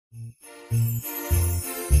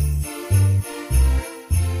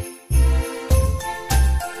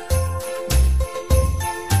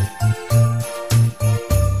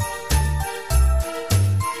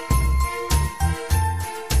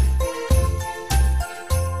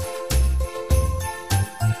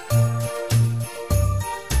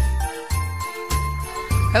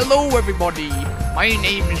Hello everybody, my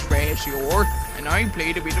name is Razeor, and I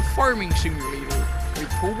played a bit of Farming Simulator with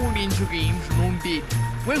TurboNinjaGames and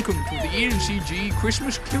Undead. Welcome to the ENCG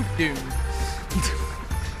Christmas Countdown.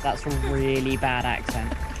 That's a really bad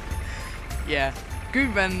accent. Yeah,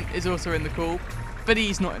 Goodman is also in the call, but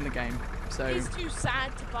he's not in the game, so... He's too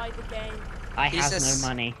sad to buy the game. I have no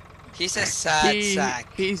money. He's a sad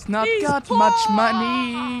sack. He's not got much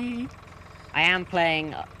money. I am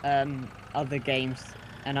playing other games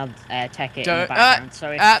and tech it in the background,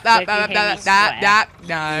 so if you hear me swear,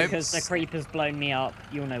 no, because the creeper's blown me up,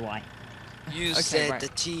 you'll know why. You said the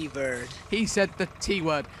T word. He said the T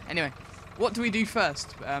word. Anyway, what do we do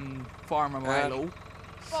first, Farmer Milo?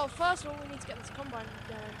 Well, first of all, we need to get this combine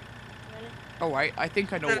going. Really? Alright, I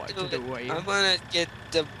think I know what to do. I wanna get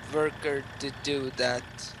the worker to do that.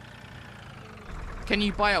 Can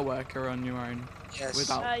you buy a worker on your own? Yes.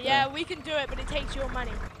 Without yeah, we can do it, but it takes your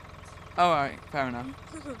money. Alright, fair enough.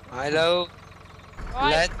 Milo,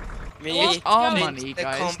 Right. let me It's our take money, the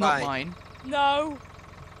guys, combine. not mine. No.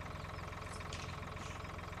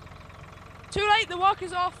 Too late, the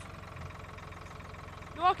walker's off.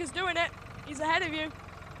 The walker's doing it. He's ahead of you.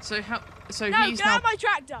 So how? So No, he's get now. out of my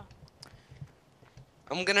tractor.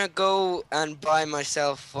 I'm gonna go and buy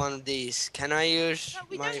myself one of these. Can I use No,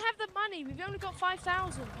 we my... don't have the money. We've only got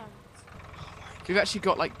 £5,000. We've actually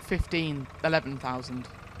got like 11,000.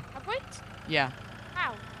 Have we? Yeah,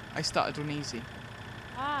 How? I started on easy.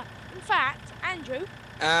 Ah, in fact, Andrew,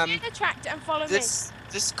 get in the tractor and follow this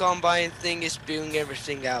combine thing is spewing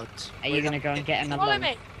everything out. Are you gonna go and get him me. a Follow loan?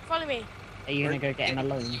 me. Follow me. Are you gonna go get him a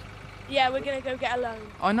loan? Yeah, we're gonna go get a loan.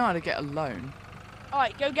 I know how to get a loan.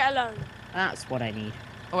 Alright, go get a loan. That's what I need.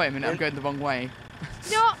 Oh wait a minute, I'm going the wrong way.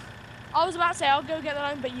 You know what? I was about to say I'll go get the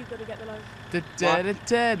loan, but you've got to get the loan.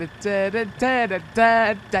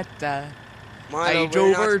 Milo, I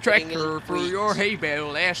drove a tractor through your hay bale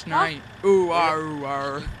last night. Ooh ah ooh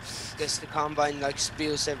ah. Because the combine like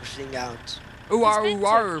spews everything out. Ooh ah ooh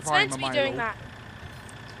ah. It's meant to be doing that.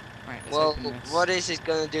 Right, let's Well, open this. what is it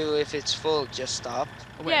gonna do if it's full? Just stop?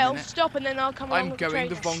 Oh, wait a Yeah, I'll minute. stop and then I'll come along I'm with going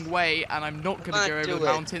the trailer. wrong way, and I'm not going to go over do the it.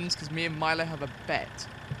 mountains because me and Milo have a bet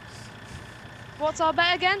What's our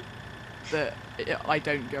bet again? that I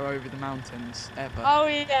don't go over the mountains ever. Oh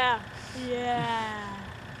yeah, yeah.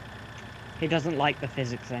 He doesn't like the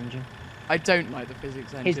physics engine. I don't like the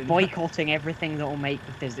physics engine. He's boycotting everything that will make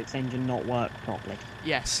the physics engine not work properly,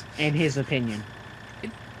 Yes. in his opinion.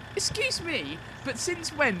 Excuse me, but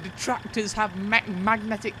since when do tractors have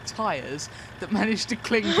magnetic tyres that manage to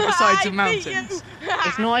cling to the sides of I beat you. mountains?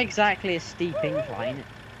 It's not exactly a steep incline.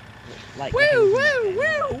 Like Woo, the hills woo, in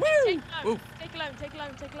it. woo, woo! Ooh. Take a loan, take a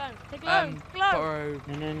loan, take a loan, take a loan, take a loan. Borrow.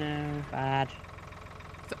 No, bad.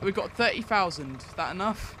 We've got 30,000. Is that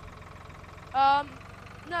enough? No.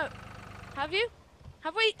 Have you?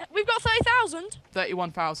 Have we? We've got 30,000.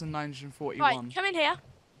 31,941. Right, come in here.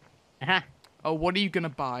 Aha. Oh, what are you gonna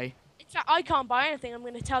buy? In fact, I can't buy anything. I'm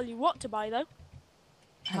going to tell you what to buy though.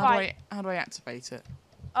 How do I activate it?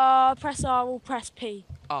 Press R or press P.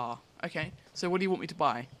 Ah, okay. So what do you want me to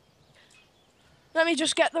buy? Let me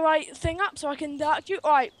just get the right thing up so I can direct you.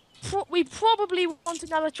 Alright, we probably want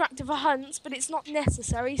another tractor for hunts, but it's not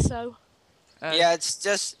necessary, so... Yeah, it's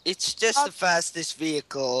just the fastest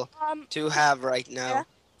vehicle to have right now. Yeah.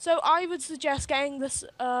 So I would suggest getting this,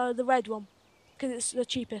 the red one, because it's the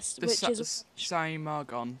cheapest, The which is...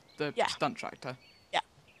 Saimargon, the Yeah. stunt tractor. Yeah.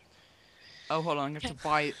 Oh, hold on. I'm gonna have to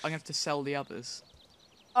buy. I'm gonna have to sell the others.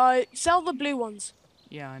 Sell the blue ones.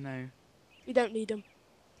 Yeah, I know. We don't need them.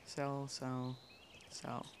 Sell, sell,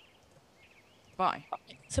 sell. Buy.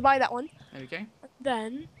 So buy that one. There we go.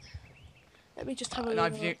 Then, let me just have a And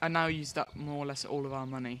look. I now used up more or less all of our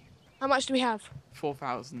money. How much do we have?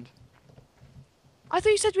 4,000. I thought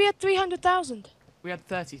you said we had 300,000. We had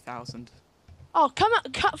 30,000. Oh, come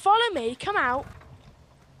out, follow me, come out.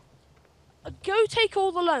 Go take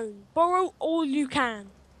all the loan. Borrow all you can.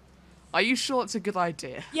 Are you sure it's a good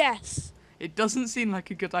idea? Yes. It doesn't seem like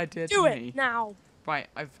a good idea Do to it me. now. Right,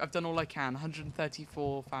 I've done all I can.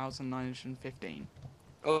 134,915.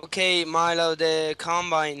 Okay, Milo, the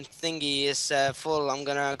combine thingy is full. I'm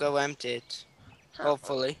gonna go empty it.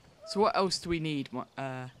 Hopefully. So what else do we need,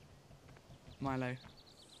 Milo?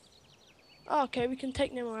 Oh, okay, we can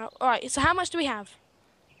take Nemo out. Alright, so how much do we have?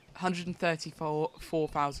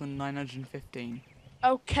 134,915.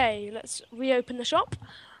 Okay, let's reopen the shop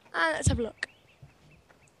and let's have a look.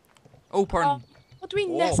 Open. What do we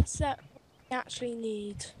necessarily actually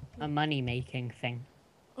need? A money-making thing.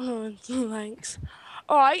 Oh, thanks.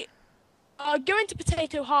 All right. Go into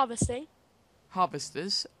potato harvesting.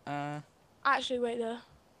 Harvesters. Actually, wait there.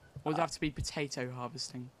 Would have to be potato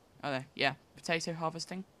harvesting. Oh, there. Yeah, potato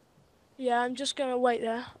harvesting. Yeah, I'm just gonna wait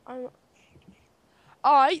there.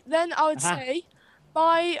 Alright, then I would say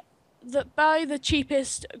buy the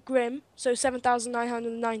cheapest Grim, so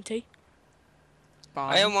 7,990.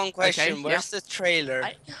 I have one question. Okay, where's the trailer?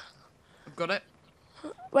 I've got it.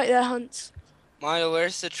 Wait there, Hunts. Milo,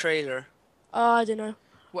 where's the trailer? I don't know.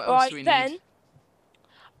 What else do we then need?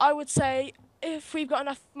 I would say if we've got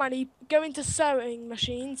enough money, go into sewing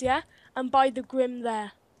machines, yeah, and buy the Grim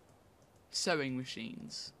there. Sewing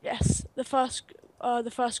machines. Yes, the first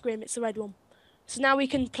Grim. It's the red one. So now we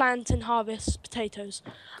can plant and harvest potatoes.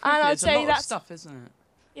 And I'd say that's stuff, isn't it?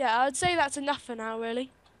 Yeah, I'd say that's enough for now,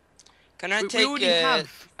 really. Can I take? We already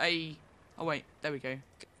have a. Oh wait, there we go.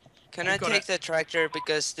 Can I take the tractor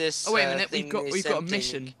because this? Oh wait a minute, thing we've got a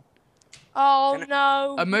mission. Oh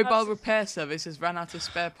no! A mobile repair service has ran out of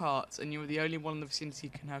spare parts, and you are the only one in the vicinity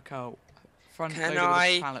who can help out. Can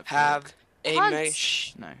I have a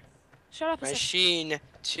No. Shut up machine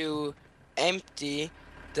to empty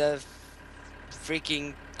the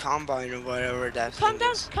freaking combine or whatever that thing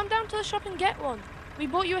is? Come down to the shop and get one. We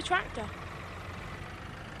bought you a tractor.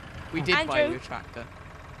 We did buy you a tractor.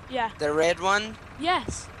 Yeah. The red one?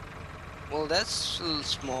 Yes. Well, that's a little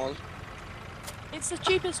small. It's the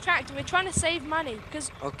cheapest tractor. We're trying to save money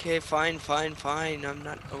because. Okay, fine. I'm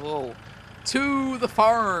not. Whoa. To the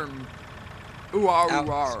farm. Ooh, ooh.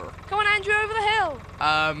 Come on, Andrew, over the hill.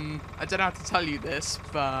 I don't know how to tell you this,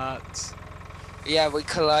 but yeah, we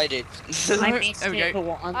collided. I missed it, but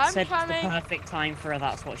what Aunt said was the coming. perfect time for a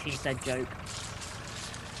 "that's what she said" joke.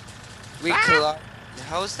 We collided.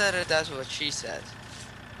 How's that? That's what she said.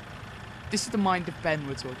 This is the mind of Ben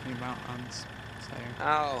we're talking about, Hans. So.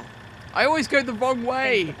 Ow. I always go the wrong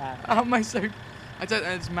way. How am I so? I don't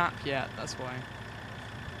know this map yet. That's why.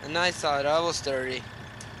 And I thought I was dirty.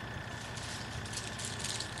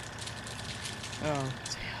 Oh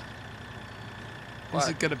dear. This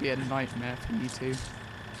is gonna be a nightmare for you two.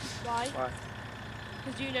 Why?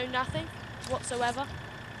 Because you know nothing whatsoever.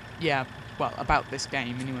 Yeah. Well, about this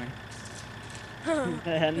game anyway.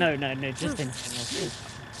 No, just in general.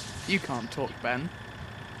 You can't talk, Ben.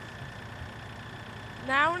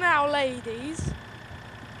 Now, ladies.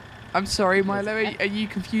 I'm sorry, Milo. Are you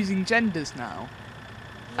confusing genders now?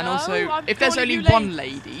 And No, also, I'm if there's calling only you one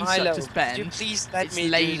ladies. lady, Milo, such as Ben, could you please let it's me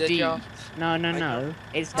lady. do the job? No.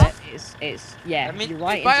 It's Huh? that. It's yeah. Let me You're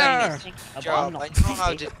right. do Fire! in saying Job. I'm I not know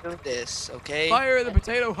how to do this. Okay. Fire the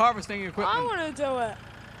potato harvesting I equipment. want to do it.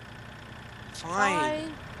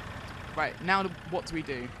 Fine. Right, now what do we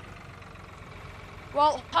do?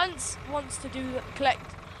 Well, Hunts wants to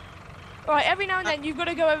collect. Right, every now and then you've got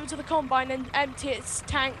to go over to the combine and empty its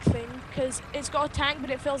tank thing because it's got a tank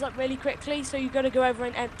but it fills up really quickly, so you've got to go over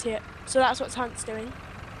and empty it. So that's what Hunt's doing.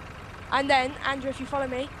 And then, Andrew, if you follow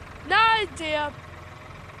me. No, dear.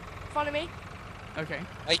 Follow me. Okay.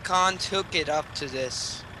 I can't hook it up to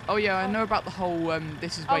this. Oh yeah, I know about the whole.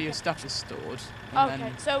 This is where your stuff is stored. And Okay,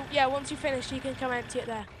 then so yeah, once you finish, you can come empty it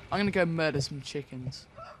there. I'm gonna go murder some chickens.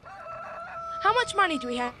 How much money do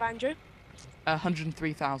we have, Andrew?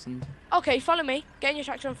 103,000. Okay, follow me. Get in your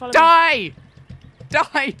tractor and follow me. Die!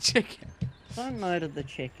 Die, chicken! Don't murder the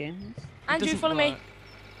chickens. Andrew, Doesn't follow me. work.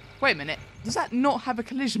 Wait a minute. Does that not have a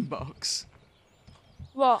collision box?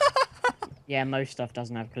 What? Yeah, most stuff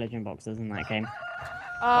doesn't have collision boxes in that game.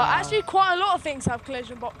 Actually, quite a lot of things have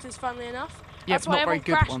collision boxes, funnily enough. Yeah, That's but why not very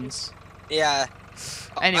everyone good crashes. ones. Yeah.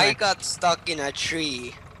 Anyway. I got stuck in a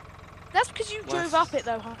tree. That's because you drove up it,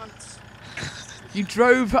 though, Hans. You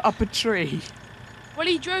drove up a tree. Well,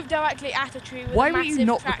 he drove directly at a tree with Why a were massive you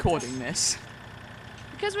not tractor. recording this?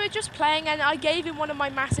 Because we were just playing, and I gave him one of my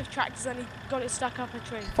massive tractors, and he got it stuck up a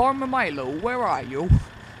tree. Farmer Milo, where are you?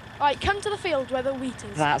 Right, come to the field where the wheat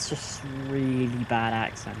is. That's just really bad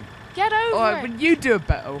accent. Get over Alright, it. but you do a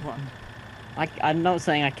better one. I'm not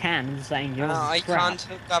saying I can. I'm just saying yours No, is I crap. can't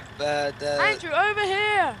hook up the. Andrew, over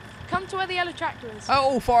here. Come to where the yellow tractor is.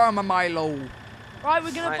 Oh, Farmer Milo. Right,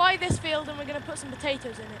 we're gonna Right. buy this field, and we're gonna put some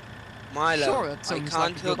potatoes in it. Milo, Sure, that I sounds can't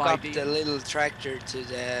like a good hook up idea. the little tractor to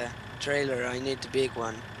the trailer. I need the big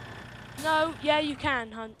one. No, yeah, you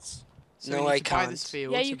can, Hunts. So No, we need I to buy can't. this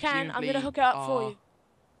field, Yeah, so you can. I'm gonna presumably hook it up for you.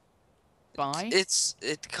 Buy?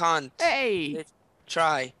 It can't. Hey!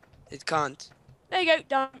 Try. It can't. There you go,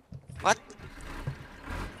 done. What?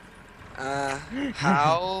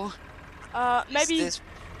 How? Maybe. Is this...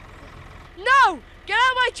 No! Get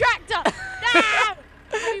out of my tractor! No!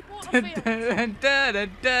 Have you bought the field?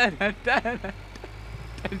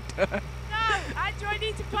 No, Andrew, I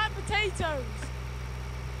need to plant potatoes.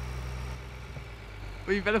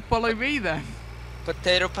 Well, you better follow me then.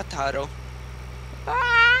 Potato, potato.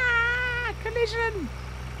 Ah! Collision!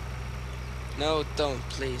 No, don't,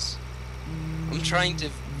 please. I'm trying to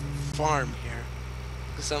farm here.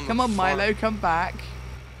 Come on, Milo, come back.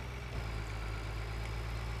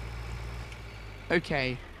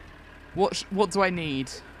 Okay. What do I need?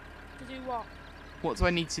 To do what? What do I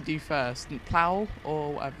need to do first? Plow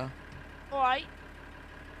or whatever? Alright.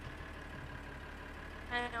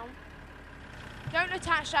 Hang on. Don't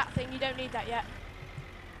attach that thing, you don't need that yet.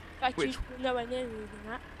 In fact, Which? you're nowhere near needing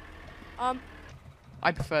that.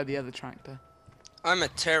 I prefer the other tractor. I'm a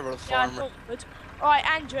terrible Yeah, I farmer. thought you would. Alright,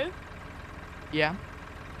 Andrew, Yeah?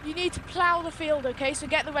 you need to plough the field, okay? So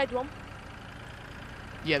get the red one.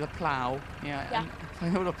 Yeah, the plow. Yeah. I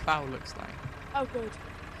know what a plow looks like. Oh, good.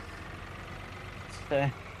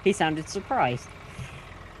 He sounded surprised.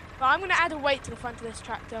 Well, I'm going to add a weight to the front of this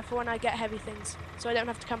tractor for when I get heavy things, so I don't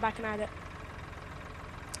have to come back and add it.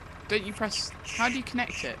 Don't you press... How do you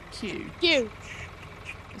connect it? Q? You.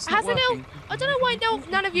 It's It not has a little... working. I don't know why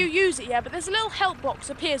none of you use it yet, but there's a little help box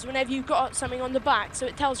appears whenever you've got something on the back, so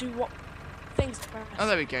it tells you what things to press. Oh,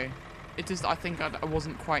 there we go. It just... I think I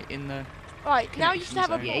wasn't quite in the... Right, now you should have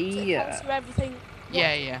a box connection that zone. tells you everything.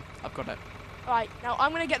 Yeah. I've got it. Right, now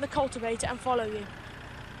I'm going to get the cultivator and follow you.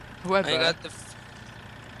 Whoever... I got the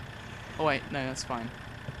Oh, wait. No, that's fine.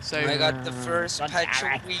 So... I got the first God patch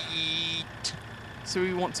damn of wheat. So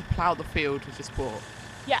we want to plow the field we just bought.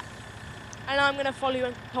 Yeah. And I'm going to follow you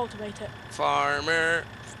and cultivate it. Farmer.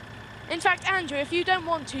 In fact, Andrew, if you don't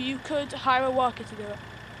want to, you could hire a worker to do it.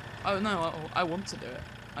 Oh, no. I want to do it.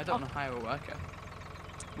 I don't want to hire a worker.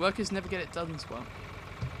 Workers never get it done as well.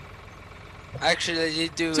 Actually, you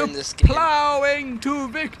do To in this game. plowing to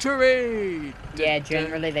victory! Yeah,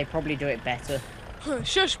 generally they probably do it better.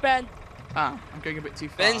 Shush, Ben. Ah, I'm going a bit too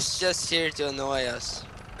fast. Ben's just here to annoy us,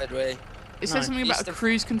 by the way. It says No, something he's about a the-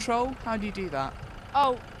 cruise control. How do you do that?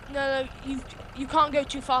 Oh, no, you can't go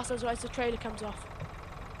too fast, otherwise the trailer comes off.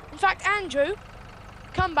 In fact, Andrew,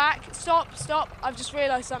 come back. Stop. I've just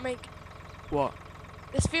realised something. What?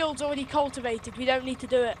 This field's already cultivated. We don't need to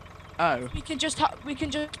do it. Oh. We can just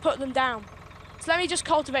put them down. So let me just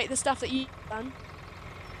cultivate the stuff that you've done.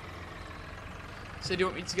 So do you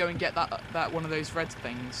want me to go and get that one of those red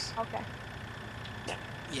things? Okay.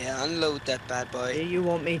 Yeah, unload that bad Do boy. you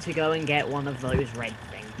want me to go and get one of those red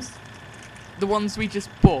things? The ones we just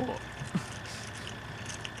bought.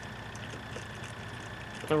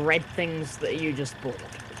 The red things that you just bought.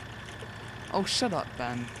 Oh, shut up,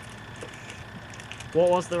 Ben. What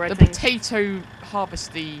was the red The thing? potato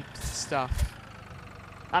harvesty stuff.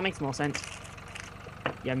 That makes more sense.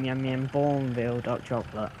 Yum yum yum, Bourneville dark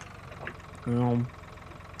chocolate. Yum.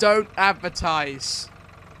 Don't advertise.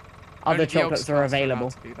 Other Only the chocolates are Oxfords allowed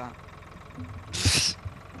available. to do that.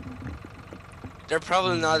 They're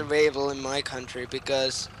probably not available in my country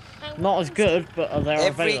because Not as good, but they're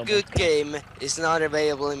every available. good game is not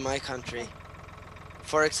available in my country.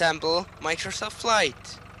 For example, Microsoft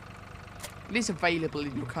Flight. It is available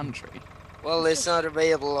in your country. Well, it's not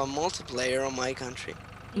available on multiplayer on my country.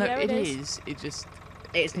 No, Yeah, it it is. It just...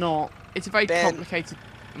 It's not. It's a very Ben. complicated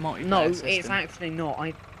multiplayer No, system. it's actually not.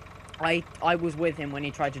 I was with him when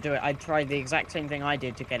he tried to do it. I tried the exact same thing I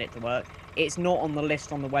did to get it to work. It's not on the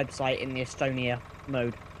list on the website in the Estonia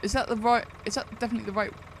mode. Is that the right... Is that definitely the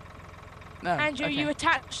right... No, Andrew, okay. you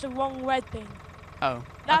attached the wrong red thing. Oh,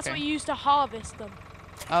 That's okay. what you used to harvest them.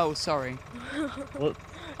 Oh, sorry. Well,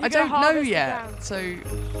 I go don't know harvest the yet, ground. so,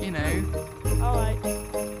 you know... Alright.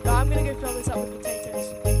 I'm gonna go fill this up with potatoes.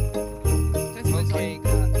 Okay,